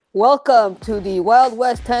Welcome to the Wild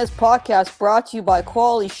West Tennis Podcast brought to you by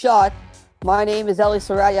Quality Shot. My name is Ellie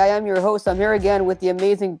Sarati. I am your host. I'm here again with the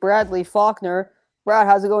amazing Bradley Faulkner. Brad,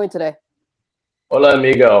 how's it going today? Hola,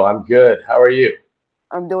 amigo. I'm good. How are you?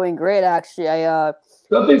 I'm doing great, actually.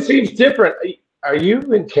 Something seems different. Are you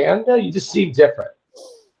in Canada? You just seem different.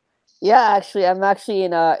 I'm actually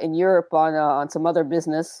in Europe on some other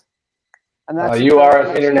business. I'm actually You are an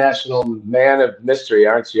currently. international man of mystery,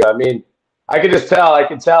 aren't you? I mean, I could just tell. I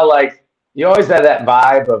can tell, like, you always have that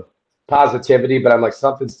vibe of positivity, but I'm like,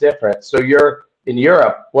 something's different. So you're in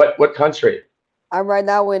Europe. What country? I'm right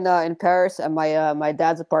now in Paris at my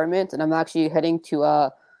dad's apartment, and I'm actually heading to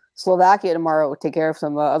Slovakia tomorrow to take care of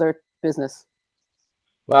some other business.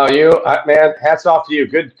 Well, man, hats off to you.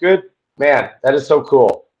 Good, man. That is so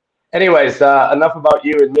cool. Anyways, enough about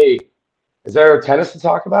you and me. Is there tennis to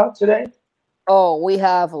talk about today? Oh, we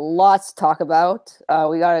have lots to talk about.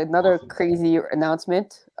 We got another Awesome. crazy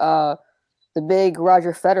announcement. The big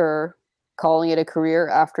Roger Federer calling it a career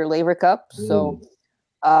after Laver Cup. So,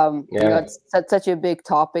 Mm, yeah, it's such a big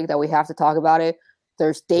topic that we have to talk about it.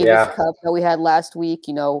 There's Davis yeah. Cup that we had last week.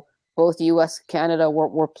 Both U.S. and Canada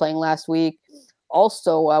were playing last week.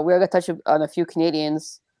 Also, we're going to touch on a few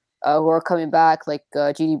Canadians who are coming back, like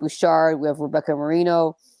Jeannie Bouchard. We have Rebecca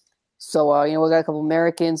Marino. So we got a couple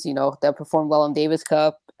Americans, that performed well in Davis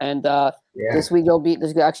Cup, and Yeah. this week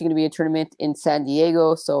there's actually going to be a tournament in San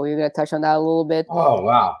Diego. So we're going to touch on that a little bit. Oh,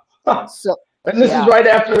 wow. So And this is yeah, right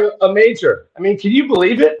after a major. I mean, can you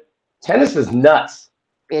believe it? Tennis is nuts.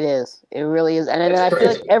 it is. It really is. And then It's I feel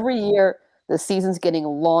like crazy. every year the season's getting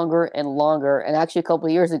longer and longer. And actually, a couple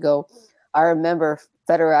of years ago, I remember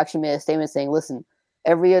Federer actually made a statement saying, "Listen,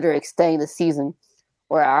 every year they're extending the season,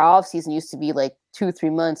 where our off season used to be like 2-3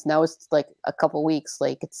 months. Now it's like a couple weeks.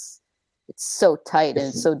 Like it's so tight and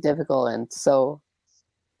It's, it's so difficult and so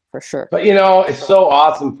for sure." but it's so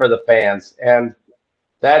awesome for the fans, and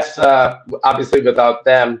that's obviously without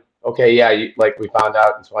them. Okay, yeah, like we found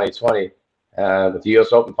out in 2020 with the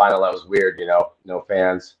U.S. Open final, that was weird. No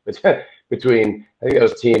fans between I think it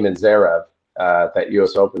was Team and Zverev that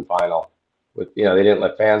U.S. Open final. With they didn't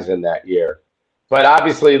let fans in that year, but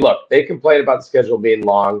obviously, look, they complain about the schedule being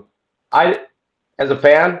long. I, as a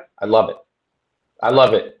fan, I love it. I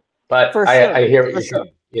love it, but For I sure, hear what for you're sure.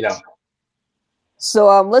 saying. You know,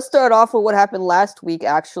 So let's start off with what happened last week.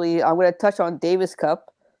 Actually, I'm going to touch on Davis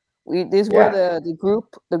Cup. These were yeah.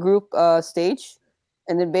 the group stage,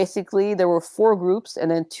 and then basically there were four groups,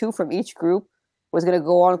 and then two from each group was going to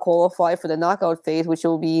go on qualify for the knockout phase, which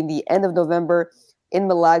will be in the end of November in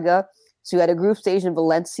Malaga. So you had a group stage in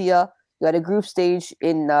Valencia, you had a group stage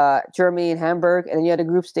in Germany and Hamburg, and then you had a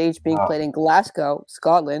group stage being Wow. played in Glasgow,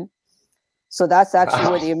 Scotland. So that's actually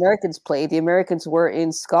where Wow. the Americans played. The Americans were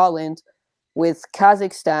in Scotland with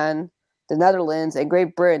Kazakhstan, the Netherlands, and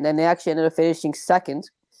Great Britain, and they actually ended up finishing second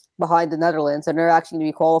behind the Netherlands, and they're actually going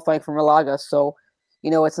to be qualifying for Malaga. So,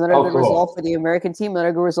 it's another Oh, good result cool. for the American team,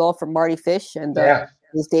 another good result for Marty Fish and Yeah.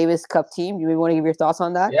 his Davis Cup team. You may want to give your thoughts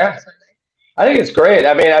on that? Yeah. I think it's great.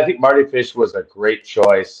 I mean, I think Marty Fish was a great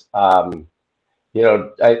choice. I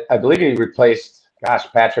believe he replaced, gosh,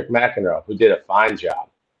 Patrick McEnroe, who did a fine job.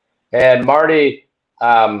 And Marty,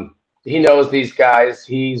 he knows these guys.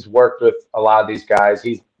 He's worked with a lot of these guys.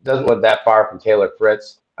 He doesn't live that far from Taylor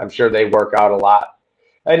Fritz. I'm sure they work out a lot.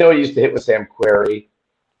 I know he used to hit with Sam Querrey.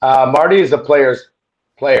 Marty is a player's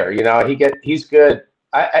player. He's good.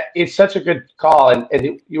 It's such a good call, and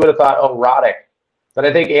you would have thought, oh, Roddick, but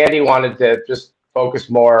I think Andy wanted to just focus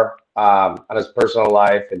more on his personal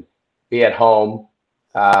life and be at home.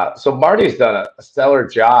 So Marty's done a stellar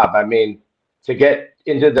job. I mean, to get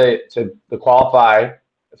into the qualify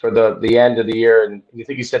for the end of the year, and you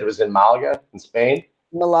think you said it was in Malaga in Spain.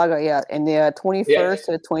 Malaga, yeah, and the Yeah, 21st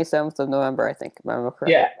to the 27th of November, I think, if I remember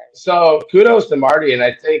correctly. yeah. So kudos to Marty, and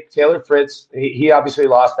I think Taylor Fritz. He obviously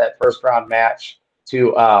lost that first round match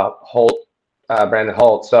to Brandon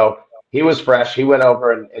Holt. So he was fresh. He went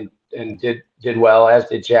over and did well, as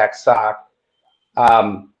did Jack Sock.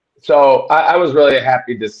 So I was really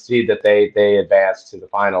happy to see that they advanced to the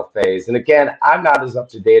final phase. And again, I'm not as up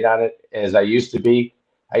to date on it as I used to be.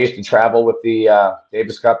 I used to travel with the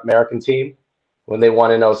Davis Cup American team when they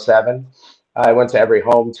won in '07. I went to every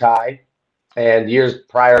home tie. And years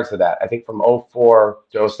prior to that, I think from '04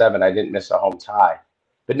 to '07, I didn't miss a home tie.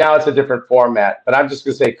 But now it's a different format. But I'm just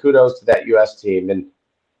going to say kudos to that U.S. team.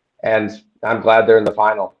 And I'm glad they're in the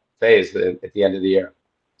final phase at the end of the year.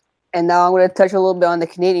 And now I'm going to touch a little bit on the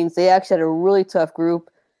Canadians. They actually had a really tough group.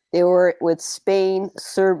 They were with Spain,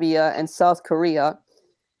 Serbia, and South Korea.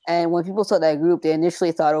 And when people saw that group, they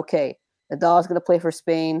initially thought, okay, Nadal's going to play for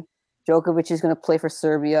Spain. Djokovic is going to play for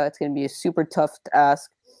Serbia. It's going to be a super tough ask.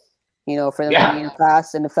 for them to be in the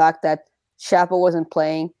past, and the fact that Shapo wasn't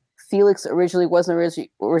playing. Felix wasn't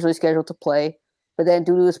originally scheduled to play, but then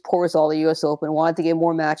due to his poor result at the U.S. Open, wanted to get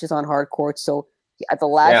more matches on hard court. So at the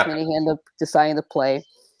last minute, he ended up deciding to play.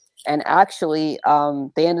 And actually,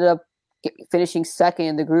 they ended up finishing second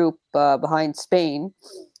in the group behind Spain.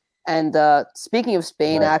 And speaking of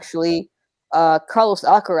Spain, actually, Carlos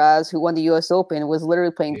Alcaraz, who won the U.S. Open, was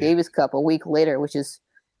literally playing Davis Cup a week later, which is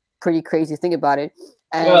pretty crazy to think about it.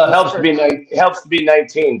 And well, it helps to be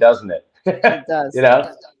 19, doesn't it? It does.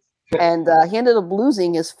 And he ended up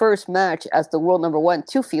losing his first match as the world number 1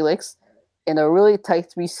 to Felix in a really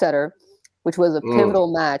tight 3-setter, which was a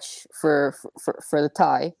pivotal match for the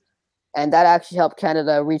tie. And that actually helped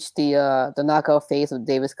Canada reach the knockout phase of the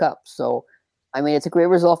Davis Cup. So, I mean, it's a great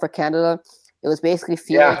result for Canada. It was basically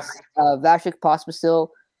Felix, Vasek Pospisil.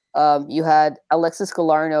 You had Alexis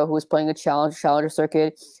Galarneau, who was playing a challenger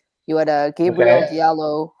circuit. You had Gabriel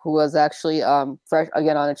Diallo, who was actually fresh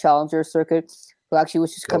again on a challenger circuit, who actually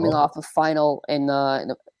was just coming off a final in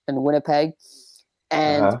Winnipeg.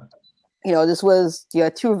 And this was you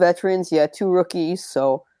had 2 veterans, you had 2 rookies,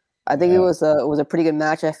 so I think it was a pretty good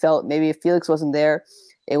match. I felt maybe if Felix wasn't there,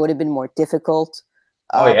 it would have been more difficult.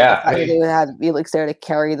 They would have Felix there to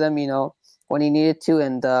carry them, when he needed to,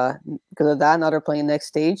 and because of that, now they're playing the next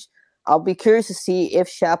stage. I'll be curious to see if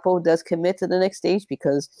Shapo does commit to the next stage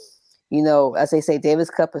because, as they say, Davis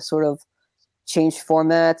Cup has sort of changed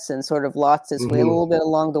formats and sort of lost its way a little bit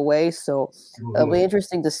along the way. So it'll be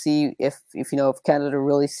interesting to see if Canada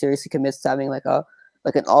really seriously commits to having like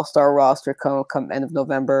an all-star roster come end of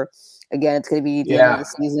November. Again, it's going to be the end of the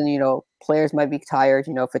season. Players might be tired.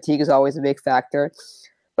 Fatigue is always a big factor.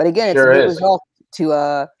 But again, it's a good result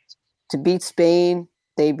to beat Spain.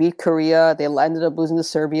 They beat Korea. They ended up losing to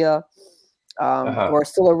Serbia. Who are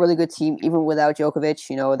still a really good team, even without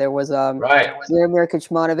Djokovic. There was Vladimir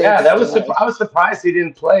Kecmanovic. Yeah, I was surprised he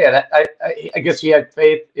didn't play it. I guess he had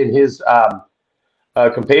faith in his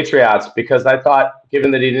compatriots because I thought,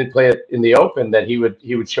 given that he didn't play it in the Open, that he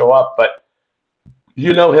would show up. But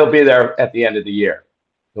he'll be there at the end of the year.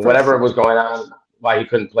 And whatever was going on, why he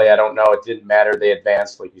couldn't play, I don't know. It didn't matter. They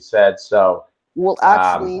advanced, like you said. So. Well,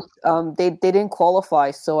 actually, they didn't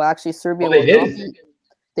qualify. So actually, Serbia they didn't.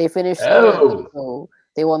 They finished. So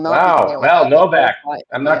they will not. Wow. Well, Novak.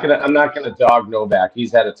 I'm not gonna dog Novak.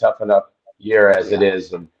 He's had a tough enough year as it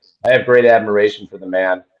is, and I have great admiration for the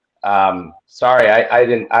man. Sorry, I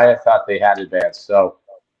didn't. I thought they had advanced. So,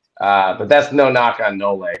 but that's no knock on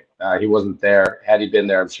Nole. He wasn't there. Had he been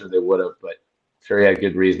there, I'm sure they would have. But I'm sure he had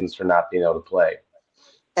good reasons for not being able to play.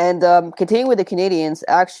 And continuing with the Canadians,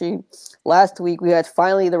 actually, last week we had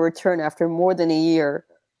finally the return after more than a year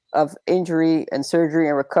of injury and surgery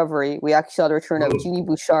and recovery. We actually saw the return of Jeannie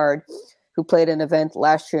Bouchard, who played an event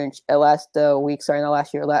last week in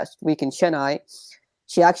Chennai.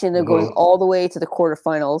 She actually ended up going all the way to the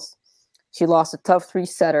quarterfinals. She lost a tough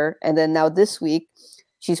 3-setter, and then now this week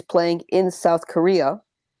she's playing in South Korea,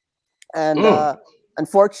 and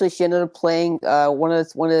unfortunately she ended up playing one of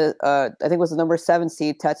I think it was the number 7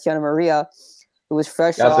 seed Tatiana Maria, who was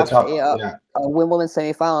fresh off a Wimbledon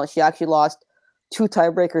semifinal. She actually lost 2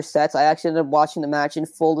 tiebreaker sets. I actually ended up watching the match in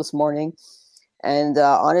full this morning, and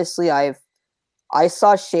honestly, I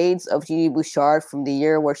saw shades of Jeannie Bouchard from the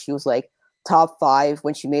year where she was like top 5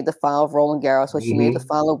 when she made the final of Roland Garros, when she made the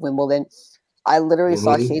final of Wimbledon. I literally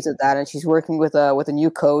saw shades of that, and she's working with a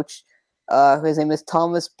new coach. His name is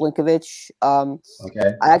Thomas Blinkovich. I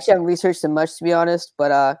actually haven't researched him much, to be honest,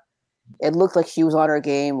 but it looked like she was on her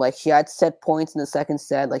game. Like she had set points in the second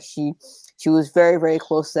set. Like she was very, very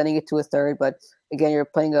close sending it to a third. But again, you're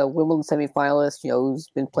playing a Wimbledon semifinalist, who's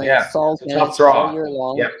been playing solid tennis all year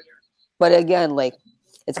long. Yep. But again, like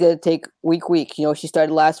it's going to take week. She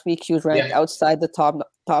started last week. She was ranked outside the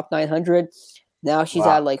top 900. Now she's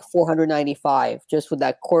at like 495 just with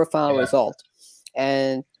that quarterfinal result.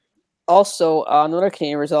 And also another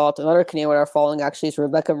Canadian result, another Canadian we are following actually is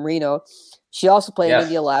Rebecca Marino. She also played in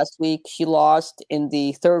India last week. She lost in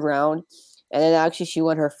the 3rd round. And then actually she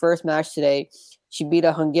won her first match today. She beat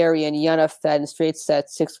a Hungarian, Jana Fed, in straight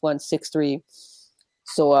sets, 6-1, 6-3.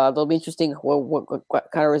 So it'll be interesting what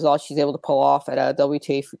kind of results she's able to pull off at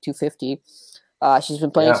WTA 250. She's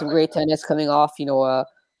been playing some great tennis coming off,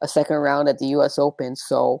 a second round at the U.S. Open.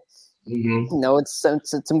 So, it's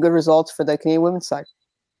some good results for the Canadian women's side.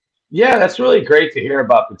 Yeah, that's really great to hear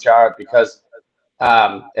about Bouchard because,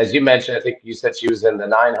 as you mentioned, I think you said she was in the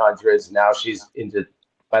 900s. Now she's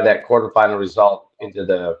by that quarterfinal result, into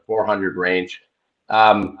the 400 range.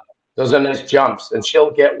 Those are nice jumps, and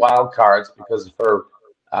she'll get wild cards because of her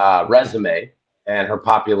resume and her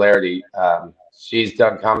popularity. She's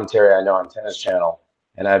done commentary, I know, on Tennis Channel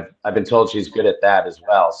and I've been told she's good at that as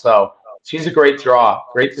well. So she's a great draw.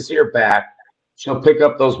 Great to see her back. She'll pick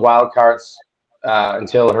up those wild cards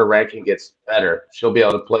until her ranking gets better. She'll be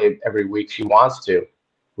able to play every week she wants to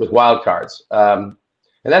with wild cards, and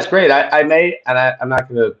that's great. I may, and I'm not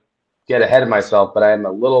going to get ahead of myself, but I am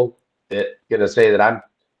a little bit going to say that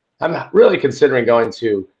I'm really considering going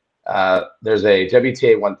to. There's a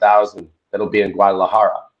WTA 1000 that'll be in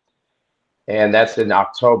Guadalajara, and that's in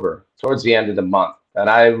October, towards the end of the month. And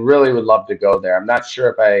I really would love to go there. I'm not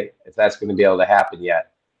sure if that's going to be able to happen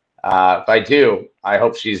yet. If I do, I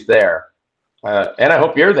hope she's there, and I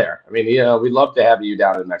hope you're there. I mean, we'd love to have you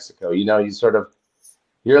down in Mexico.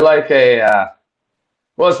 You're like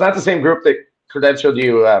well, it's not the same group that credentialed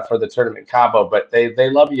you for the tournament in Cabo, but they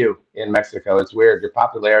love you in Mexico. It's weird. Your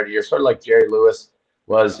popularity, you're sort of like Jerry Lewis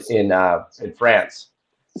was in France.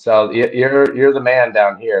 So you're the man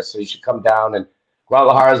down here. So you should come down. And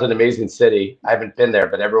Guadalajara is an amazing city. I haven't been there,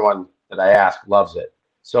 but everyone that I ask loves it.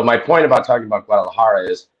 So my point about talking about Guadalajara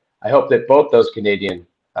is I hope that both those Canadian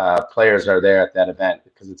players are there at that event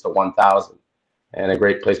because it's a 1,000 and a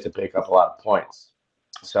great place to pick up a lot of points.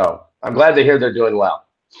 So I'm glad to hear they're doing well.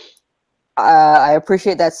 I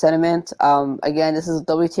appreciate that sentiment. Again, this is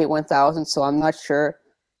WTA 1000, so I'm not sure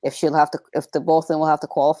if if the both of them will have to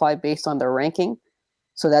qualify based on their ranking.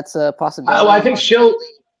 So that's a possibility. I think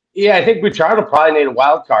I think Bouchard will probably need a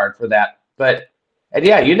wild card for that. And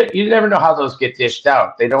you never know how those get dished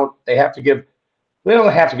out. We don't have to give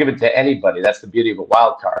it to anybody. That's the beauty of a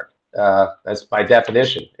wild card. That's by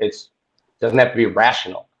definition. It doesn't have to be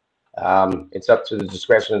rational. It's up to the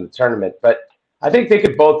discretion of the tournament. But I think they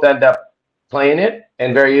could both end up playing it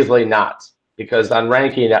and very easily not, because on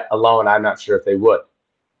ranking alone, I'm not sure if they would.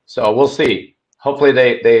 So we'll see. Hopefully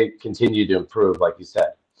they continue to improve, like you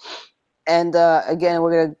said. And again,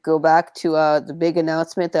 we're going to go back to the big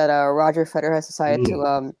announcement that Roger Federer has decided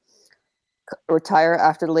to retire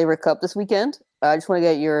after the Laver Cup this weekend. I just want to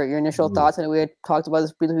get your initial thoughts. And we had talked about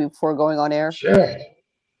this briefly before going on air. Sure.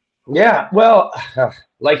 Yeah, well,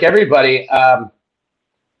 like everybody, I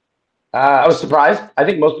was surprised. I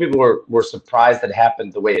think most people were surprised that it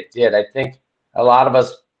happened the way it did. I think a lot of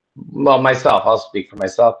us, well, myself, I'll speak for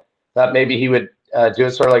myself, thought maybe he would do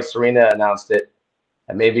it sort of like Serena announced it,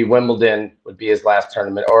 and maybe Wimbledon would be his last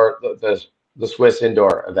tournament, or the Swiss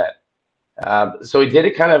indoor event. So he did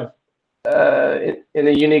it kind of in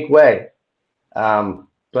a unique way.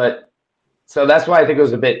 But so that's why I think it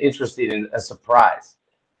was a bit interesting and a surprise.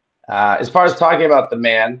 As far as talking about the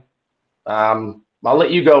man, I'll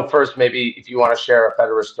let you go first, maybe if you want to share a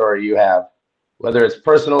Federer story you have, whether it's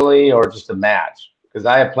personally or just a match, because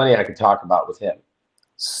I have plenty I could talk about with him.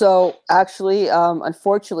 So actually,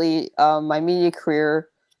 unfortunately, my media career,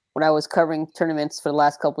 when I was covering tournaments for the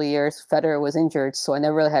last couple of years, Federer was injured, so I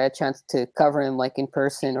never really had a chance to cover him like in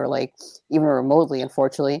person or like even remotely,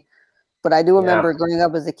 unfortunately. But I do remember growing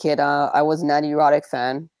up as a kid, I was an Andy Roddick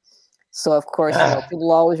fan. So of course,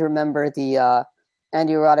 people always remember the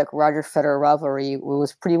Andy Roddick Roger Federer rivalry. It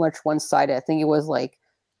was pretty much one-sided. I think it was like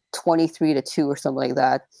 23-2 or something like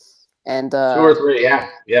that. And 2 or 3, yeah,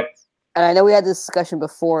 yep. And I know we had this discussion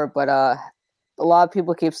before, but a lot of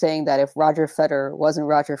people keep saying that if Roger Federer wasn't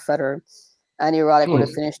Roger Federer, Andy Roddick would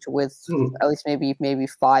have finished with at least maybe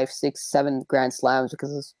 5, 6, 7 Grand Slams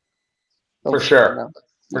because for sure,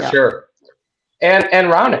 sure. And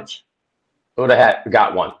Raonic would have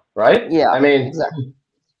got one, right? Yeah, I mean, exactly.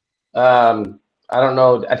 I don't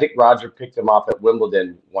know. I think Roger picked him off at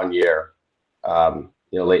Wimbledon one year,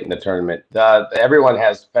 late in the tournament. Everyone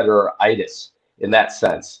has Federer-itis in that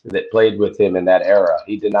sense that played with him in that era.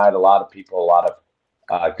 He denied a lot of people a lot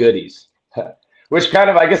of goodies, which kind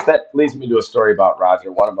of, I guess that leads me to a story about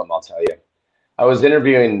Roger. One of them I'll tell you. I was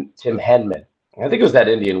interviewing Tim Henman. I think it was at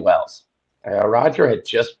Indian Wells. Roger had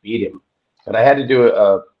just beat him, but I had to do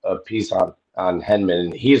a piece on Henman,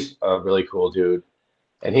 and he's a really cool dude.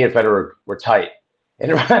 And he and Federer were tight.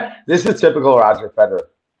 And this is typical Roger Federer.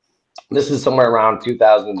 This is somewhere around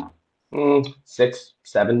 2006,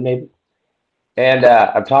 7 maybe. And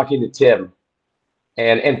I'm talking to Tim,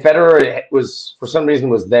 and Federer was, for some reason,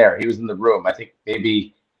 was there. He was in the room. I think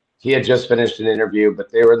maybe he had just finished an interview, but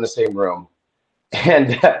they were in the same room.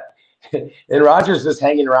 And and Roger's just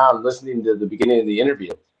hanging around listening to the beginning of the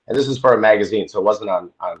interview. And this is for a magazine, so it wasn't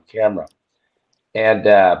on camera. And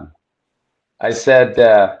I said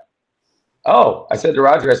to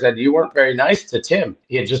Roger, I said, you weren't very nice to Tim.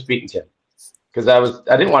 He had just beaten Tim. Because I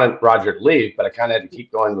didn't want Roger to leave, but I kind of had to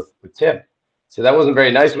keep going with Tim. So that wasn't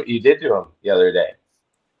very nice what you did to him the other day.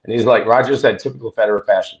 And he's like, Roger said, typical Federer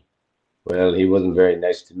fashion. Well, he wasn't very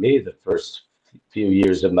nice to me the first few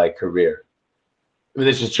years of my career.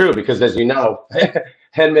 This is true because, as you know,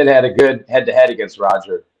 Henman had a good head-to-head against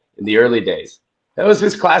Roger in the early days. That was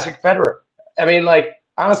his classic Federer. I mean, like,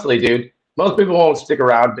 honestly, dude, most people won't stick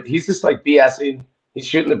around, but he's just like BSing. He's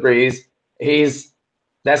shooting the breeze.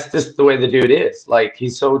 That's just the way the dude is. Like,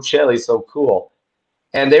 he's so chill. He's so cool.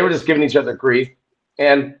 And they were just giving each other grief.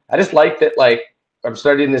 And I just like that, like, I'm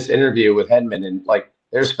starting this interview with Henman, and, like,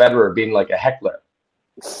 there's Federer being like a heckler,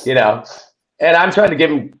 you know? And I'm trying to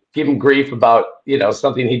give him grief about,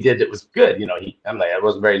 something he did that was good. I'm like, it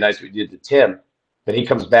wasn't very nice what you did to Tim. But he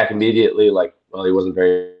comes back immediately like, well, he wasn't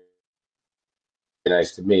very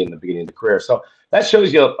nice to me in the beginning of the career. So that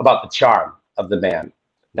shows you about the charm of the man.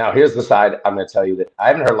 Now, here's the side I'm going to tell you that I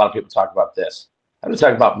haven't heard a lot of people talk about this. I'm going to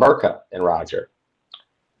talk about Mirka and Roger.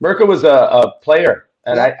 Mirka was a player,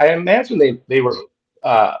 and I imagine they were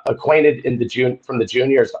acquainted from the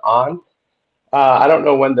juniors on. I don't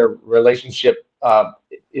know when their relationship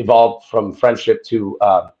evolved from friendship to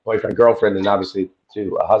boyfriend, girlfriend, and obviously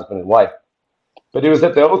to a husband and wife. But it was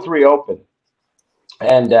at the '03 Open.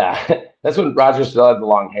 And that's when Roger still had the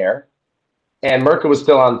long hair. And Mirka was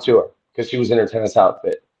still on tour because she was in her tennis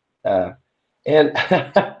outfit. And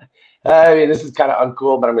I mean, this is kind of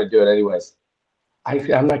uncool, but I'm going to do it anyways.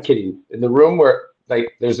 I'm not kidding. In the room where,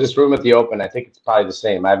 like, there's this room at the Open. I think it's probably the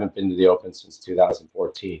same. I haven't been to the Open since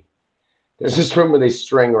 2014. There's this room where they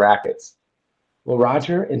string rackets. Well,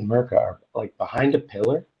 Roger and Mirka are, like, behind a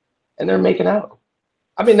pillar, and they're making out.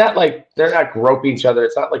 I mean, not like they're not groping each other.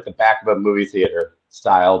 It's not like the back of a movie theater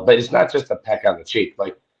style, but it's not just a peck on the cheek.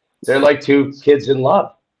 Like, they're like two kids in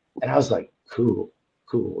love. And I was like, cool.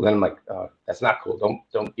 Then I'm like, that's not cool.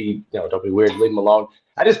 Don't be weird. Leave them alone.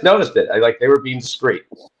 I just noticed it. They were being discreet.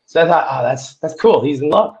 So I thought, that's cool. He's in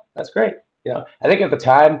love. That's great. I think at the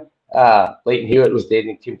time, Leighton Hewitt was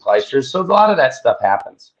dating Kim Kleister. So a lot of that stuff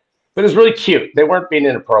happens. But it was really cute. They weren't being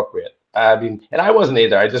inappropriate. I mean, and I wasn't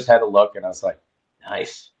either. I just had a look, and I was like,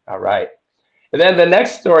 nice. All right. And then the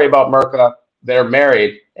next story about Mirka, they're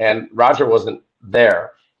married, and Roger wasn't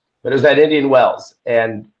there. But it was at Indian Wells,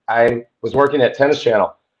 and I was working at Tennis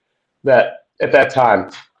Channel at that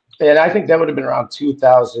time. And I think that would have been around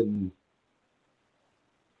 2000.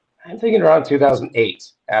 I'm thinking around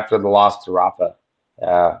 2008, after the loss to Rafa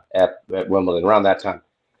at Wimbledon, around that time.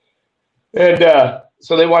 And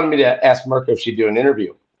so they wanted me to ask Mirka if she'd do an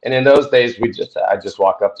interview. And in those days, I just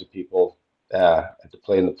walk up to people to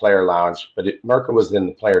play in the player lounge. But Mirka was in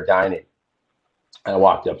the player dining. I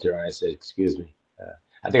walked up to her and I said, "Excuse me."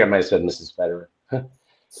 I think I might have said Mrs. Federer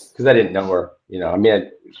because I didn't know her. I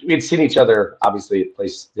mean, we'd seen each other obviously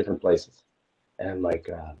at different places. And I'm like,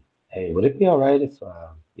 "Hey, would it be all right if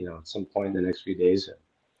at some point in the next few days,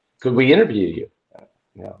 could we interview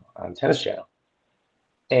you, on Tennis Channel?"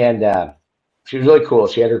 And she was really cool.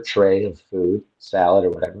 She had her tray of food, salad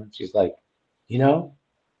or whatever. She's like,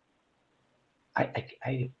 I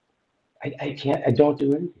can't. I don't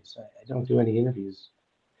do interviews. I don't do any interviews.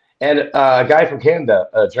 And a guy from Canada,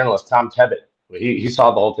 a journalist, Tom Tebbett, he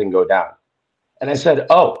saw the whole thing go down. And I said,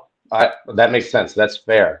 "Oh, that makes sense. That's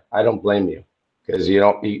fair. I don't blame you because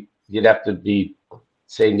you'd have to be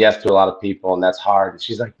saying yes to a lot of people, and that's hard." And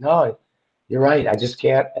she's like, "No, you're right. I just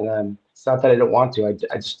can't. And it's not that I don't want to.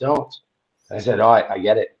 I just don't." And I said, "Oh, I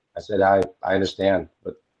get it." I said, I understand,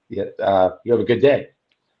 but you have a good day."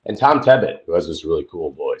 And Tom Tebbett, who has this really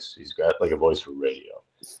cool voice, he's got like a voice for radio.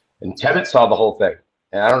 And Tebbett saw the whole thing.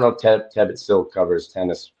 And I don't know if Tebbett still covers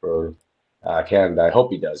tennis for Canada. I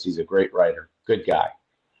hope he does. He's a great writer, good guy.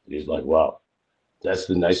 And he's like, "Wow, that's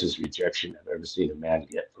the nicest rejection I've ever seen a man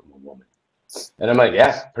get from a woman." And I'm like,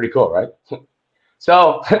 "Yeah, pretty cool, right?"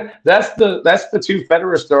 So that's the two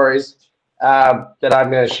Federer stories that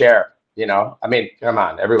I'm going to share. I mean, come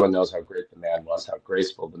on, everyone knows how great the man was, how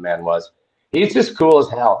graceful the man was. He's just cool as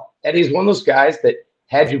hell. And he's one of those guys that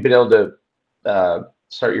had you been able to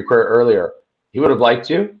start your career earlier, he would have liked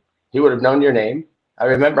you. He would have known your name. I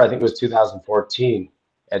remember, I think it was 2014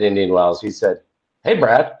 at Indian Wells. He said, "Hey,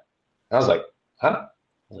 Brad." And I was like, "Huh?" I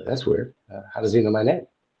was like, "That's weird. How does he know my name?"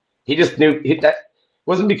 He just knew. That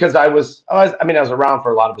wasn't because I was around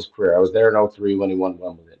for a lot of his career. I was there in '03 when he won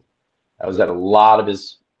Wimbledon. I was at a lot of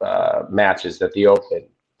his matches at the Open,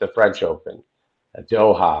 the French Open, at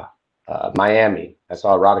Doha, Miami. I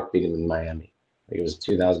saw Roddick beat him in Miami. I think it was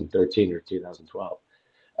 2013 or 2012.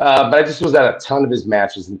 But I just was at a ton of his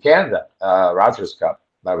matches in Canada, Rogers Cup.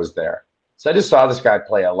 I was there. So I just saw this guy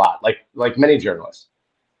play a lot, like many journalists.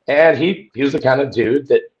 And he was the kind of dude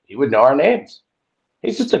that he would know our names.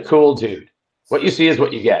 He's just a cool dude. What you see is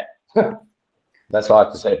what you get. That's all I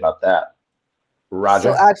have to say about that.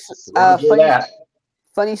 Roger. So actually,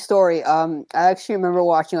 funny story. I actually remember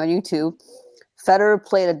watching on YouTube Federer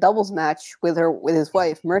played a doubles match with his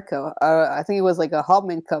wife Mirka. I think it was like a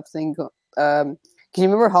Hopman Cup thing. Can you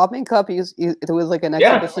remember Hopman Cup? It was like an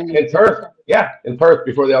exhibition. In Perth. Yeah, in Perth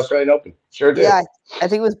before the Australian Open. Sure did. Yeah, I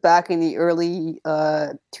think it was back in the early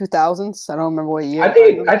 2000s. I don't remember what year. I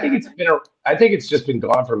think it's just been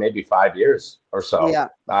gone for maybe 5 years or so. Yeah.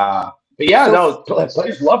 But yeah,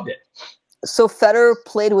 players loved it. So Federer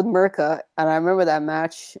played with Mirka, and I remember that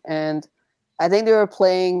match. And I think they were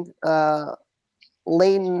playing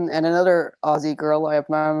Leighton and another Aussie girl, if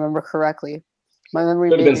I remember correctly. My memory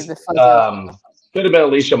could have been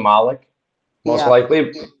Alicia Malik, most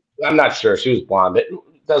likely. I'm not sure. She was blonde. It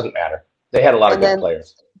doesn't matter. They had a lot of good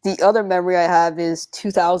players. The other memory I have is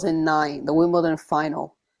 2009, the Wimbledon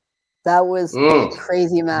final. That was a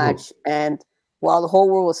crazy match. And while the whole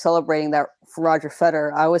world was celebrating that for Roger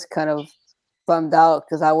Federer, I was kind of bummed out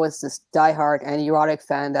because I was this diehard and erotic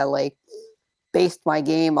fan that like based my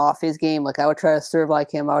game off his game. Like I would try to serve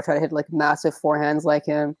like him. I would try to hit like massive forehands like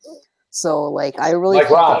him. So like I really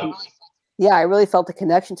I really felt the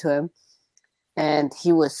connection to him. And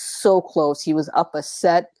he was so close. He was up a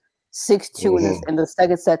set, 6-2 in the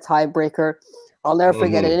second set tiebreaker. I'll never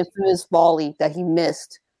forget an infamous volley that he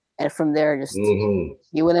missed. And from there, just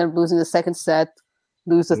he would end up losing the second set,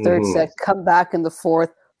 lose the third set, come back in the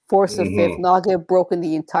fourth, force the fifth, not get broken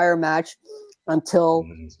the entire match until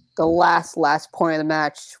the last point of the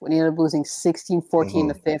match when he ended up losing 16-14 in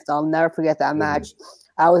the fifth. I'll never forget that match.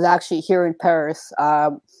 I was actually here in Paris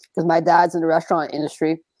because my dad's in the restaurant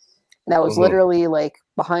industry. And I was literally like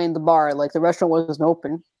behind the bar. Like the restaurant wasn't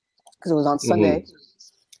open because it was on Sunday.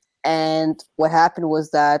 And what happened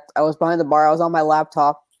was that I was behind the bar. I was on my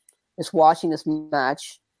laptop just watching this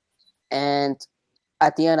match. And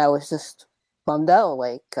at the end, I was just bummed out.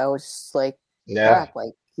 Like I was just like, crap.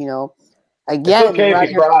 Like, you know, again. It's okay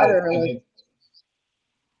if you cry.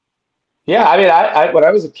 Yeah, I mean, I when I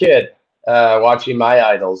was a kid watching my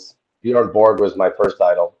idols, Bjorn Borg was my first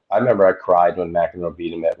idol. I remember I cried when McEnroe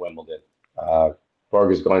beat him at Wimbledon. Borg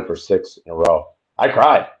was going for 6 in a row. I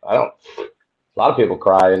cried. A lot of people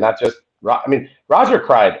cry, and not just. I mean, Roger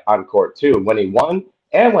cried on court too when he won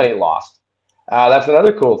and when he lost. That's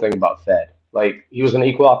another cool thing about Fed. Like he was an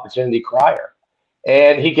equal opportunity crier,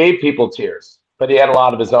 and he gave people tears, but he had a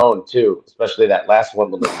lot of his own too. Especially that last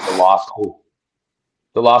Wimbledon, the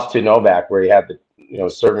loss to Novak, where he had the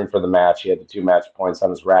serving for the match. He had the 2 match points on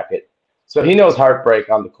his racket. So he knows heartbreak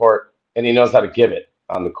on the court, and he knows how to give it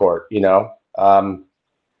on the court,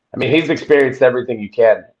 I mean, he's experienced everything you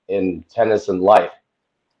can in tennis and life.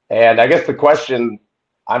 And I guess the question,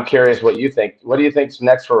 I'm curious what you think. What do you think's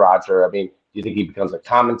next for Roger? I mean, do you think he becomes a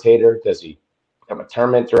commentator? Does he become a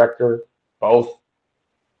tournament director? Both?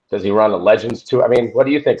 Does he run a Legends tour? I mean, what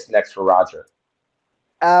do you think's next for Roger?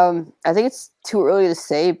 I think it's too early to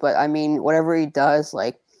say, but I mean, whatever he does,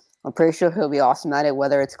 like, I'm pretty sure he'll be awesome at it,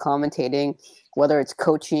 whether it's commentating, whether it's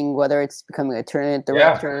coaching, whether it's becoming a tournament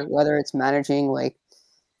director, whether it's managing,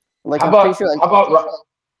 how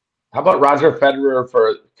about Roger Federer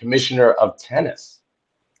for commissioner of tennis?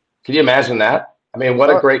 Can you imagine that? I mean,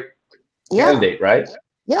 what a great candidate, right?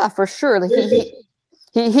 Yeah, for sure. Like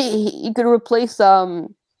he could replace the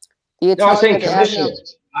Italian. No, I'm saying commissioner.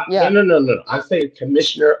 No. I'm saying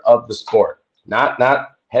commissioner of the sport, not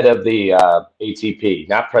head of the ATP,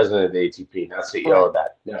 not president of the ATP, not CEO of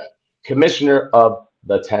that. No. Commissioner of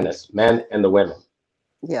the tennis, men and the women.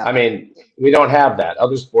 Yeah. I mean, we don't have that.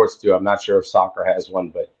 Other sports do. I'm not sure if soccer has one,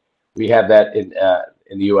 but we have that in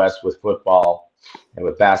the U.S. with football and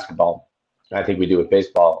with basketball. I think we do with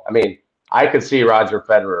baseball. I mean, I could see Roger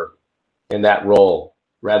Federer in that role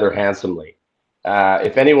rather handsomely.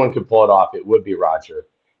 If anyone could pull it off, it would be Roger.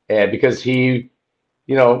 Because he,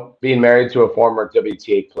 being married to a former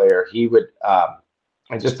WTA player, he would,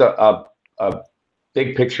 and just a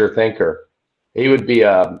big picture thinker, he would be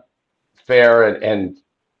fair and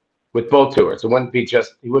with both tours. He wouldn't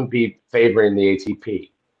be favoring the ATP.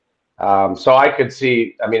 So I could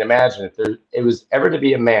see, I mean, imagine if it was ever to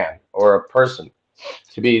be a man or a person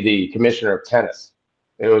to be the commissioner of tennis,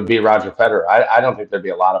 it would be Roger Federer. I don't think there'd be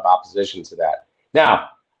a lot of opposition to that. Now,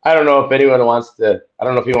 I don't know if anyone I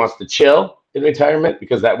don't know if he wants to chill in retirement,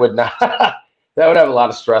 because that would not, that would have a lot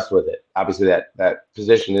of stress with it. Obviously that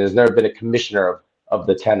position, there's never been a commissioner of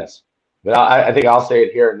the tennis, but I think I'll say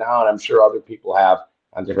it here now, and I'm sure other people have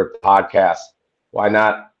on different podcasts. Why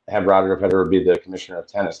not have Roger Federer be the commissioner of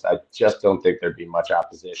tennis? I just don't think there'd be much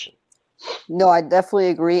opposition. No, I definitely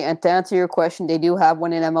agree. And to answer your question, they do have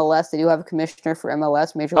one in MLS. They do have a commissioner for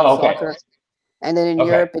MLS, Major League Soccer. And then in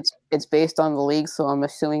Europe, it's based on the league. So I'm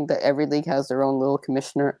assuming that every league has their own little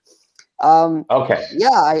commissioner. Okay.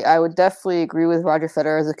 Yeah, I would definitely agree with Roger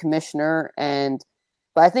Federer as a commissioner,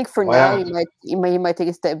 but I think for Why now not? he might take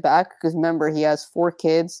a step back because remember he has 4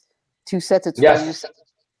 kids, 2 sets of twins Yes.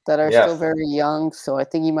 that are still Yes. very young. So I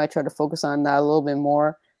think he might try to focus on that a little bit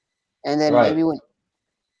more, and then Right.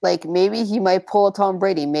 maybe he might pull a Tom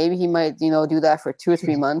Brady. Maybe he might do that for 2 or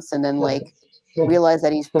 3 months, and then realize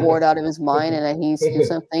that he's bored out of his mind and that he needs to do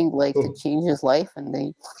something to change his life, and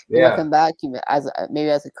he might Yeah. come back maybe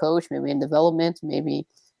as a coach, maybe in development, maybe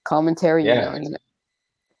commentary. Yeah.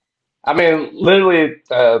 I mean, literally,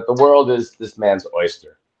 the world is this man's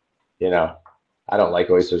oyster. You know, I don't like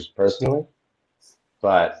oysters personally,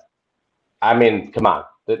 but I mean, come on,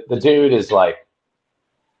 the dude is like.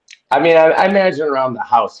 I mean, I imagine around the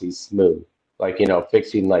house he's smooth,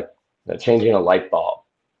 fixing changing a light bulb,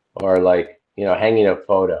 or hanging a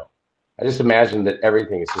photo. I just imagine that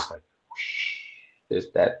everything is just like there's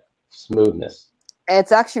that smoothness. And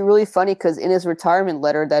it's actually really funny because in his retirement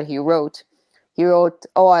letter that he wrote, he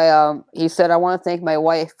said, "I want to thank my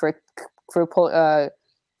wife for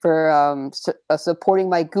supporting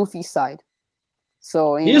my goofy side."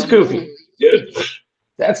 So He is goofy, dude.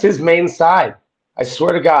 That's his main side. I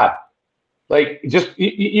swear to God. Like, just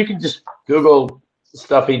you can just Google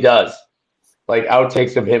stuff he does, like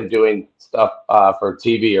outtakes of him doing stuff for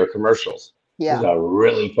TV or commercials. There's yeah, a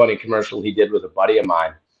really funny commercial he did with a buddy of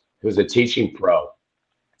mine who's a teaching pro,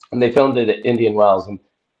 and they filmed it at Indian Wells. And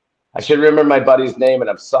I should remember my buddy's name, and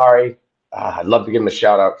I'm sorry. I'd love to give him a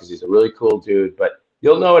shout out because he's a really cool dude, but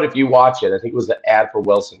you'll know it if you watch it. I think it was the ad for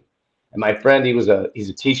Wilson. And my friend, he's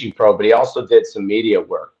a teaching pro, but he also did some media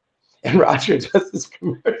work. And Roger does this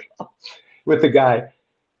commercial with the guy.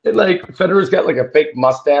 And Federer's got like a fake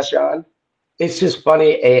mustache on. It's just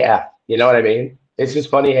funny AF. You know what I mean? It's just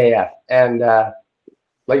funny AF. And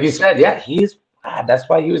like you said, yeah, that's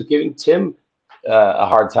why he was giving Tim a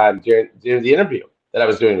hard time during the interview that I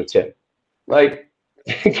was doing with Tim. Like,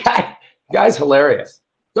 guy's hilarious.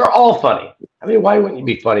 They're all funny. I mean, why wouldn't you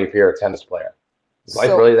be funny if you're a tennis player? Is life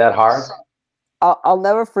really that hard? I'll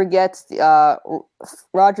never forget.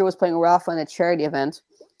 Roger was playing Rafa in a charity event,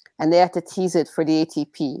 and they had to tease it for the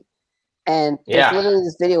ATP. And there's literally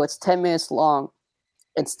this video. It's 10 minutes long.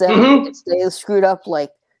 It's them. They screwed up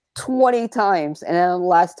like 20 times, and then the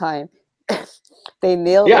last time they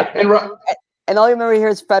nailed it. And all you remember here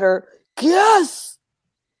is Federer. Yes.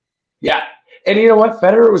 Yeah, and you know what?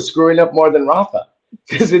 Federer was screwing up more than Rafa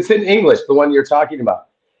because it's in English, the one you're talking about.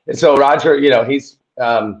 And so Roger, he's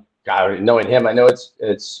God, knowing him, I know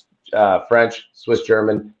it's French, Swiss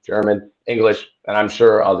German, English, and I'm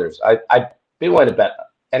sure others. I'd be willing to bet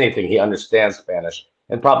anything he understands Spanish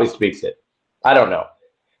and probably speaks it. I don't know,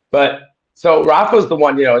 but so Rafa's the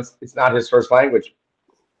one. It's not his first language.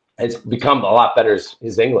 It's become a lot better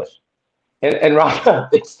his English. And Rafa,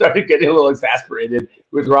 they started getting a little exasperated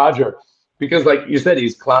with Roger because, like you said,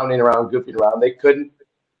 he's clowning around, goofing around. They couldn't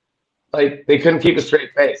keep a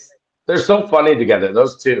straight face. They're so funny together,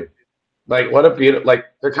 those two. Like, what a beautiful,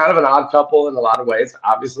 they're kind of an odd couple in a lot of ways,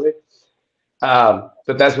 obviously.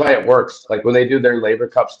 But that's why it works. Like when they do their Labor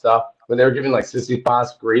Cup stuff, when they were giving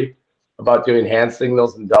Tsitsipas grief about doing hand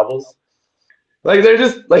signals and doubles, they're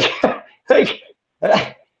just I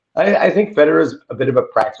think Federer is a bit of a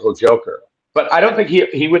practical joker, but I don't think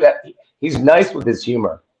he would. He's nice with his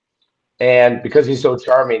humor, and because he's so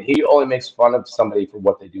charming, he only makes fun of somebody for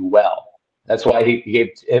what they do well. That's why he gave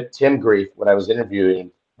Tim grief when I was interviewing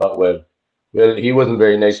him, but he wasn't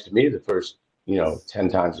very nice to me the first 10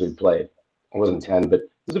 times we played. It wasn't 10, but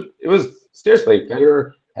it was seriously.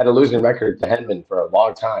 Federer had a losing record to Hedman for a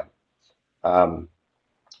long time.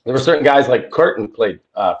 There were certain guys like Curtin played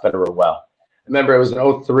Federer well. I remember it was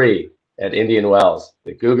in 03 at Indian Wells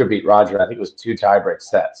that Guga beat Roger. I think it was 2 tiebreak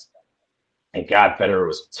sets. And God, Federer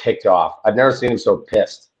was ticked off. I've never seen him so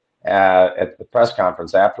pissed at the press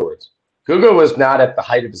conference afterwards. Guga was not at the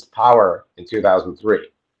height of his power in 2003,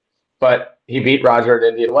 but he beat Roger at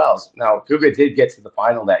Indian Wells. Now, Guga did get to the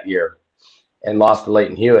final that year and lost to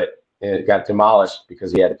Leighton Hewitt. And it got demolished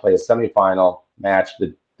because he had to play a semifinal match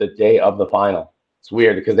the day of the final. It's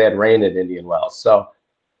weird because they had rain at Indian Wells. So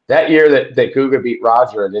that year that Guga beat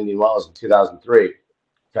Roger at Indian Wells in 2003,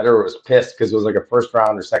 Federer was pissed because it was like a first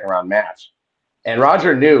round or second round match. And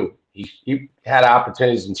Roger knew he had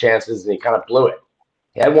opportunities and chances, and he kind of blew it.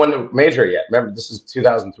 He hadn't won the major yet. Remember, this is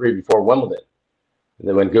 2003 before Wimbledon. And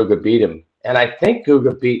then when Guga beat him. And I think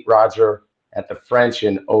Guga beat Roger at the French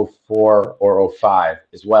in 04 or 05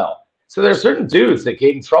 as well. So there are certain dudes that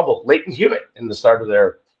gave him trouble. Leighton Hewitt in the start of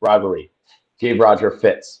their rivalry gave Roger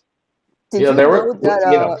fits. Did you know that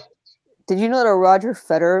Roger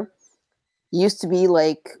Federer used to be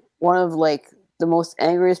one of the most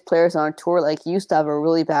angriest players on tour. Like he used to have a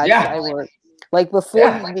really bad Yeah. side where, like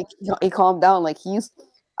before he calmed down, like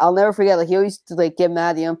I'll never forget. Like he always used to like get mad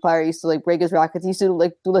at the umpire. He used to like break his rackets. He used to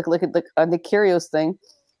like do like the Kyrgios thing.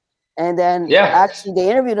 And then actually they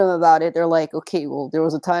interviewed him about it. They're like, okay, well, there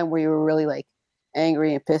was a time where you were really like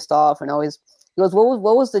angry and pissed off, and always he goes,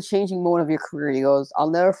 what was the changing moment of your career? He goes, I'll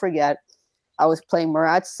never forget. I was playing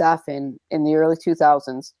Murat Safin in the early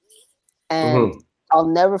 2000s, and I'll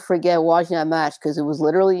never forget watching that match because it was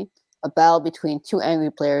literally a battle between two angry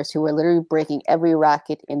players who were literally breaking every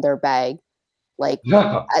racket in their bag. Like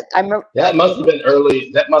I remember that must have been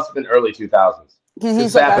early. That must have been early 2000s.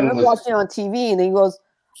 He's like, I remember watching it on TV, and then he goes,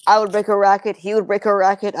 I would break a racket, he would break a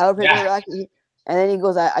racket, I would break a racket, and then he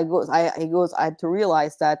goes, I had to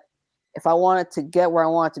realize that if I wanted to get where I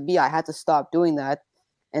wanted to be, I had to stop doing that,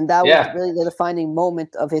 and that was really the defining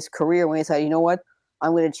moment of his career when he said, you know what,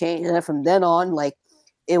 I'm going to change. And then from then on, like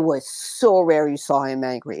it was so rare you saw him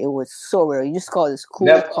angry. It was so rare. You just call this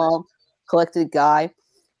cool, calm, collected guy.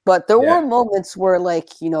 But there were moments where, like,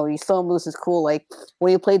 you know, you saw him lose his cool, like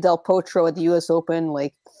when he played Del Potro at the U.S. Open,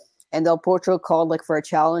 like, and Del Potro called like for a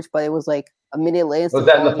challenge, but it was like a minute later. Was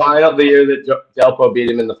that in the final? The year that Delpo beat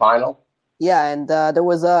him in the final? Yeah, and there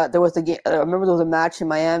was the game. I remember there was a match in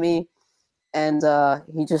Miami, and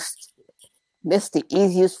he just missed the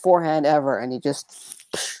easiest forehand ever, and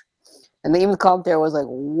and even the commentator was like,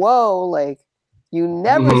 "Whoa!" Like you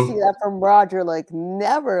never see that from Roger. Like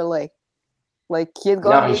never. Like he had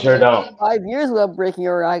gone 5 years without breaking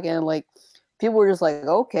a racket, and like people were just like,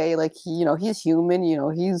 okay, like he's human,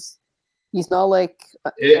 he's not like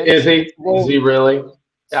is he really?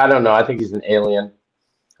 I don't know. I think he's an alien.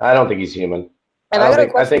 I don't think he's human. And I got a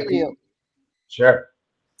question for you. Sure.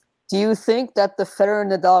 Do you think that the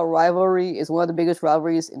Federer-Nadal rivalry is one of the biggest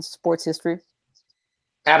rivalries in sports history?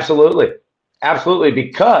 Absolutely,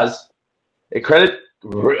 because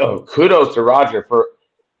kudos to Roger for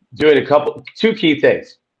doing two key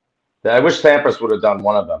things that I wish Sampras would have done.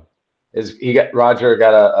 One of them is Roger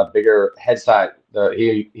got a bigger head size.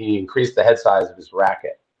 He increased the head size of his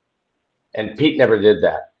racket, and Pete never did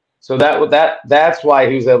that. So that's why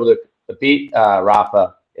he was able to beat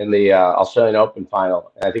Rafa in the Australian Open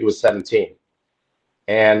final. And I think it was 17.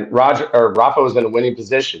 And Rafa was in a winning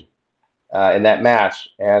position in that match,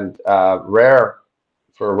 and rare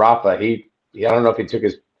for Rafa. I don't know if he took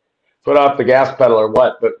his foot off the gas pedal or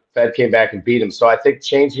what, but Fed came back and beat him. So I think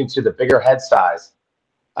changing to the bigger head size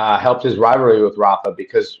helped his rivalry with Rafa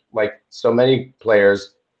because, like so many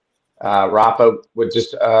players, Rafa would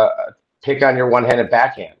just pick on your one-handed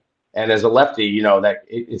backhand. And as a lefty, that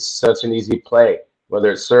it's such an easy play, whether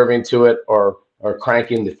it's serving to it or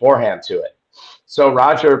cranking the forehand to it. So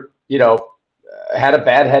Roger, had a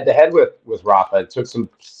bad head-to-head with Rafa. It took some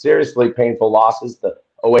seriously painful losses. The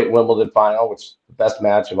 2008 Wimbledon final, which is the best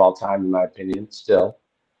match of all time, in my opinion, still.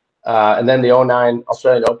 And then the 2009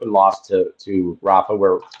 Australian Open loss to Rafa,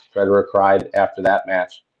 where Federer cried after that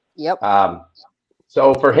match. Yep.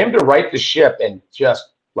 So for him to right the ship and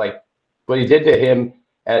just like what he did to him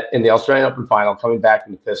in the Australian Open final, coming back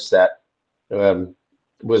in the fifth set,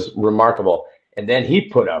 was remarkable. And then he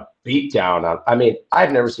put a beat down on. I mean,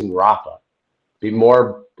 I've never seen Rafa be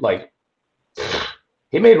more like.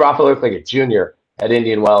 He made Rafa look like a junior at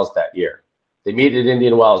Indian Wells that year. They meet at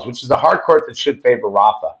Indian Wells, which is a hard court that should favor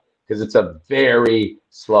Rafa because it's a very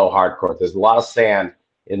slow hard court. There's a lot of sand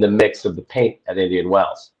in the mix of the paint at Indian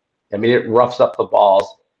Wells. I mean, it roughs up the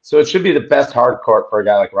balls. So it should be the best hard court for a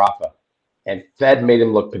guy like Rafa. And Fed made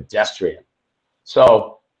him look pedestrian.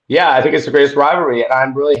 So, yeah, I think it's the greatest rivalry. And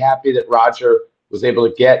I'm really happy that Roger was able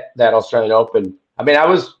to get that Australian Open. I mean, I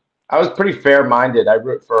was pretty fair-minded. I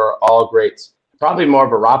root for all greats. Probably more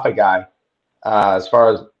of a Rafa guy as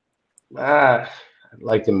far as I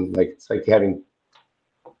liked him. Like it's like having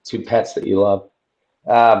two pets that you love.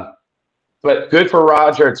 But good for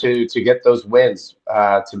Roger to get those wins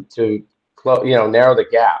to narrow the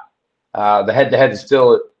gap. The head-to-head is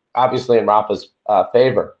still obviously in Rafa's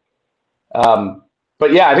favor.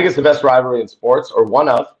 But yeah, I think it's the best rivalry in sports, or one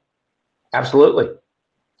of. Absolutely.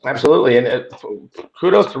 And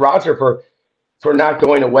kudos to Roger for not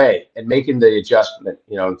going away and making the adjustment,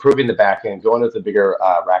 improving the backhand, going with the bigger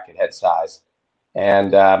racket head size,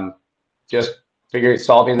 and just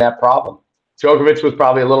solving that problem. Djokovic was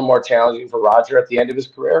probably a little more challenging for Roger at the end of his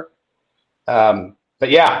career. But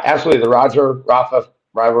yeah, absolutely. The Roger-Rafa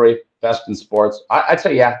rivalry, best in sports. I'd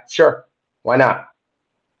say, yeah, sure. Why not?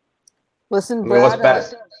 Listen,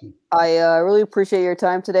 Brad, I really appreciate your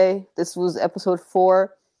time today. This was episode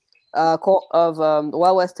 4 of the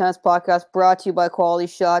Wild West Tennis Podcast, brought to you by Quality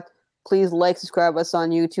Shot. Please like, subscribe us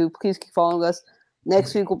on YouTube. Please keep following us.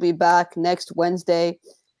 Next week we'll be back next Wednesday.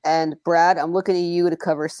 And Brad, I'm looking at you to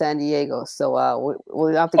cover San Diego. So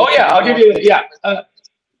we'll have to get I'll give you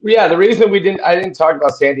the reason I didn't talk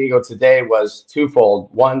about San Diego today was twofold.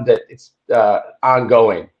 One, that it's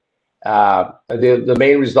ongoing. The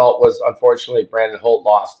main result was, unfortunately, Brandon Holt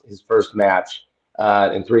lost his first match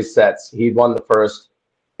in 3 sets. He won the first,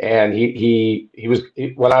 and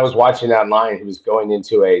when I was watching online, he was going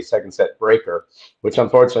into a second set breaker, which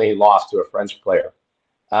unfortunately he lost to a French player.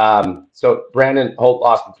 So Brandon Holt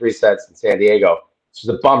lost in 3 sets in San Diego, which is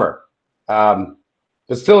a bummer.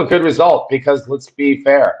 But still a good result because, let's be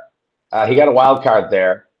fair, he got a wild card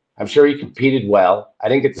there. I'm sure he competed well. I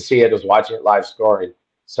didn't get to see it. I was watching it live scoring.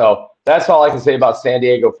 So that's all I can say about San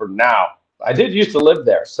Diego for now. I did used to live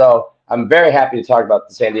there, so I'm very happy to talk about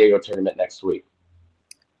the San Diego tournament next week.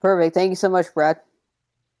 Perfect. Thank you so much, Brad.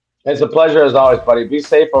 It's a pleasure as always, buddy. Be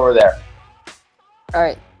safe over there. All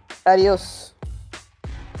right. Adios.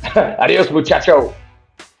 Adios, muchacho.